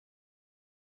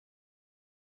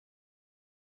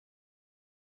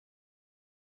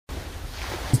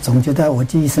总觉得我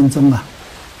这一生中啊，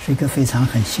是一个非常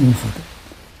很幸福的。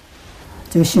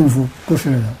这个幸福不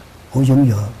是我拥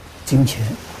有金钱、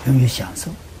拥有享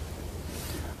受，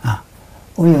啊，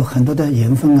我有很多的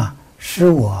缘分啊，使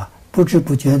我不知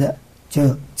不觉的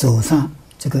就走上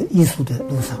这个艺术的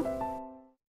路上。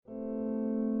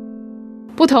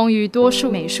不同于多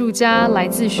数美术家来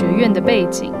自学院的背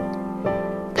景，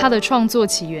他的创作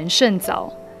起源甚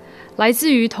早，来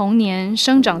自于童年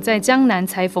生长在江南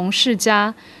裁缝世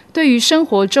家对于生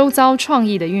活周遭创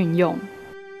意的运用。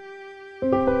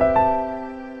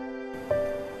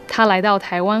他来到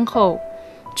台湾后，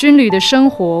军旅的生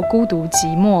活孤独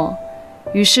寂寞，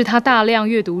于是他大量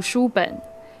阅读书本，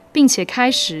并且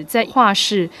开始在画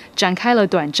室展开了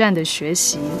短暂的学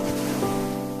习。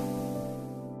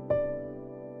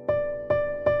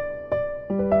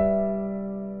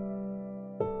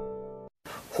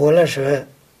我那时候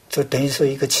就等于说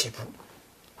一个起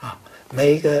步，啊，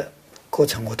每一个过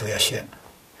程我都要学，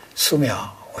素描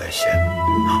我要学，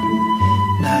啊，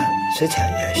那水彩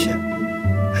也要学，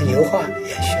油画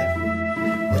也学，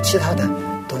我其他的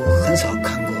都很少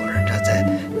看过人家在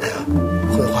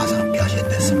绘画上表现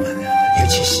的什么，尤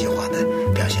其细化的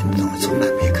表现的东西，从来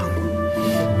没看过。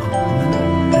我们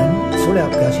人除了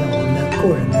表现我们的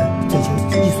个人的追求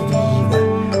艺术的意义外，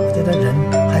我觉得人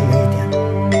还有一点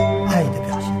爱的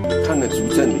表现。看了竹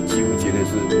镇，你几乎觉得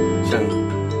是像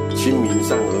《清明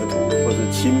上河图》或是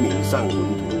《清明上文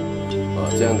图》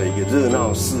这样的一个热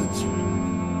闹市集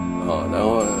然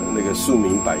后那个庶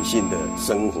民百姓的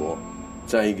生活，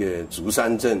在一个竹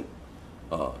山镇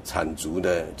产竹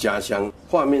的家乡，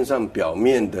画面上表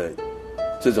面的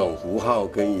这种符号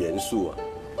跟元素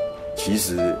其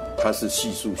实它是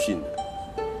叙述性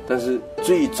的，但是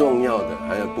最重要的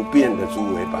还有不变的朱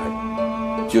维白，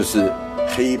就是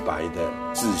黑白的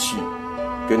秩序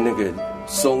跟那个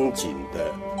松紧的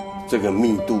这个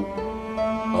密度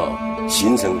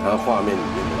形成它画面里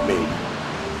面的魅力。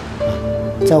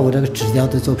在我这个纸雕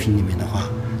的作品里面的话，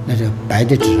那这个白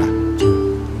的纸啊，就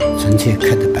纯粹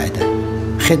刻的白的；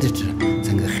黑的纸，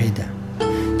整个黑的；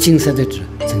金色的纸，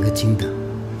整个金的。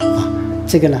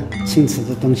这个呢，青瓷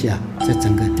的东西啊，这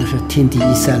整个就是天地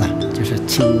一色了，就是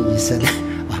清一色的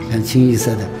用清一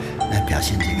色的来表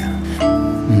现这个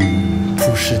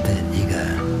普世的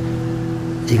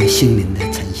一个心灵的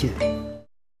呈现。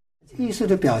艺术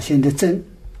的表现的真，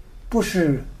不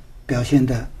是表现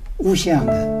的物象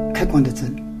的客观的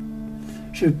真，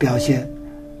是表现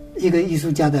一个艺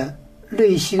术家的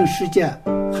内心世界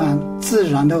和自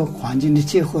然的环境的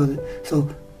结合所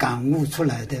感悟出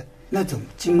来的那种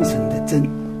精神的真，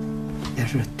也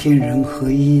是天人合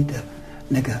一的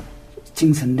那个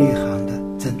精神内涵的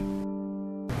真。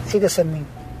一个生命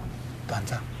短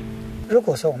暂，如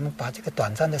果说我们把这个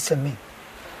短暂的生命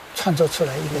创作出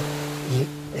来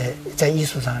在艺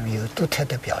术上有独特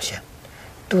的表现，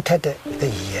独特的一个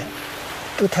语言，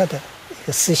独特的一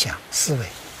个思想思维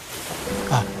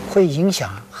会影响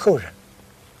后人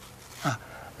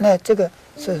那这个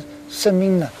是生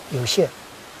命呢有限，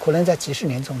可能在几十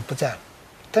年中不在了，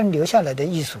但留下来的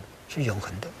艺术是永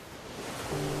恒的。